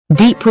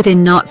Deep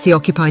within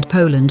Nazi-occupied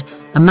Poland,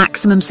 a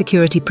maximum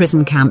security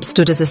prison camp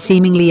stood as a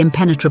seemingly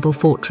impenetrable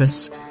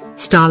fortress,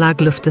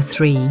 Stalag Luft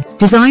III.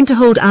 Designed to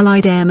hold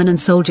Allied airmen and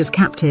soldiers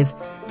captive,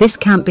 this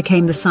camp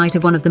became the site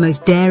of one of the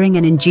most daring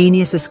and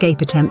ingenious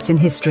escape attempts in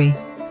history.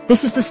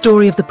 This is the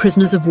story of the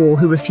prisoners of war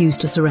who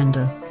refused to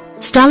surrender.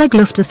 Stalag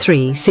Luft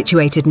III,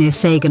 situated near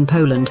Sagan,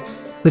 Poland,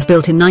 was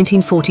built in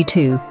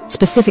 1942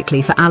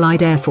 specifically for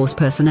Allied Air Force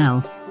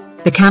personnel.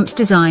 The camp's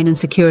design and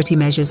security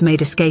measures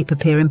made escape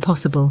appear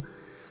impossible.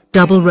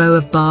 Double row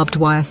of barbed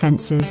wire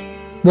fences,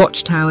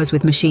 watchtowers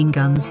with machine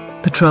guns,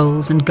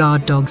 patrols and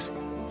guard dogs,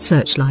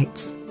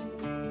 searchlights.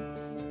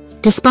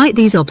 Despite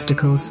these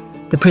obstacles,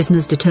 the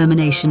prisoners'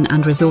 determination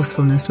and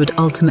resourcefulness would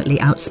ultimately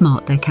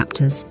outsmart their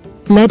captors.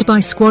 Led by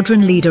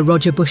squadron leader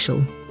Roger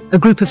Bushell, a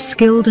group of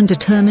skilled and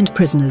determined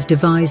prisoners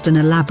devised an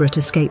elaborate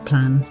escape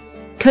plan.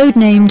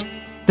 Codenamed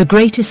The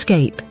Great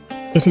Escape,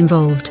 it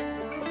involved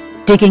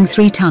digging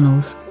 3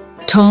 tunnels,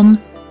 Tom,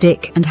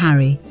 Dick and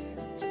Harry,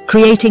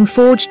 creating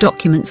forged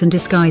documents and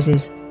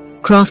disguises,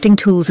 crafting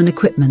tools and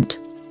equipment.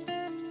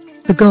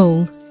 The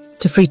goal,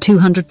 to free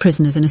 200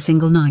 prisoners in a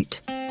single night.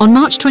 On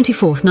March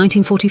 24,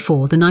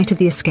 1944, the night of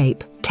the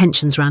escape,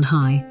 tensions ran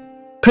high.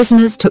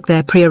 Prisoners took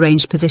their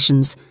pre-arranged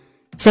positions.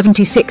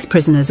 76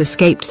 prisoners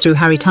escaped through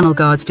Harry tunnel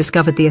guards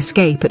discovered the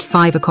escape at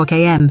 5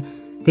 a.m.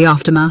 The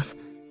aftermath,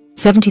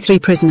 73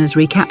 prisoners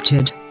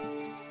recaptured.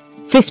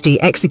 50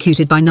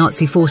 executed by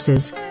Nazi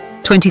forces.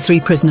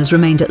 23 prisoners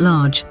remained at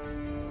large.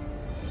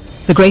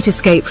 The Great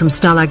Escape from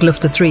Stalag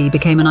Luft III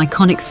became an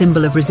iconic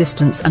symbol of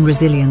resistance and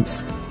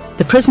resilience.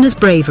 The prisoners'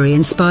 bravery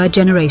inspired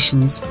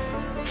generations.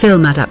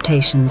 Film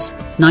adaptations,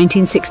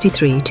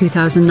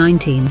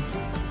 1963-2019,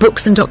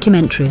 books and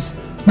documentaries,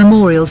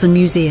 memorials and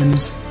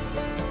museums.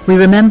 We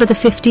remember the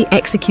 50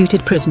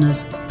 executed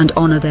prisoners and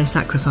honour their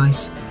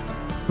sacrifice.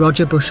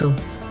 Roger Bushell,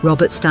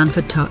 Robert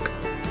Stanford Tuck,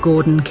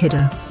 Gordon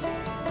Kidder.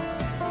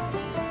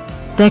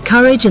 Their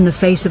courage in the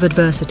face of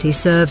adversity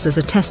serves as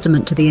a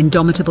testament to the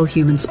indomitable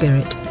human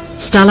spirit.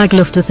 Stalag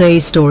Luft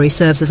III's story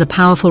serves as a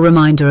powerful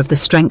reminder of the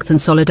strength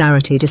and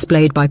solidarity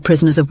displayed by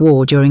prisoners of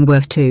war during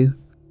World War II.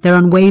 Their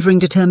unwavering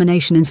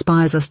determination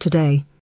inspires us today.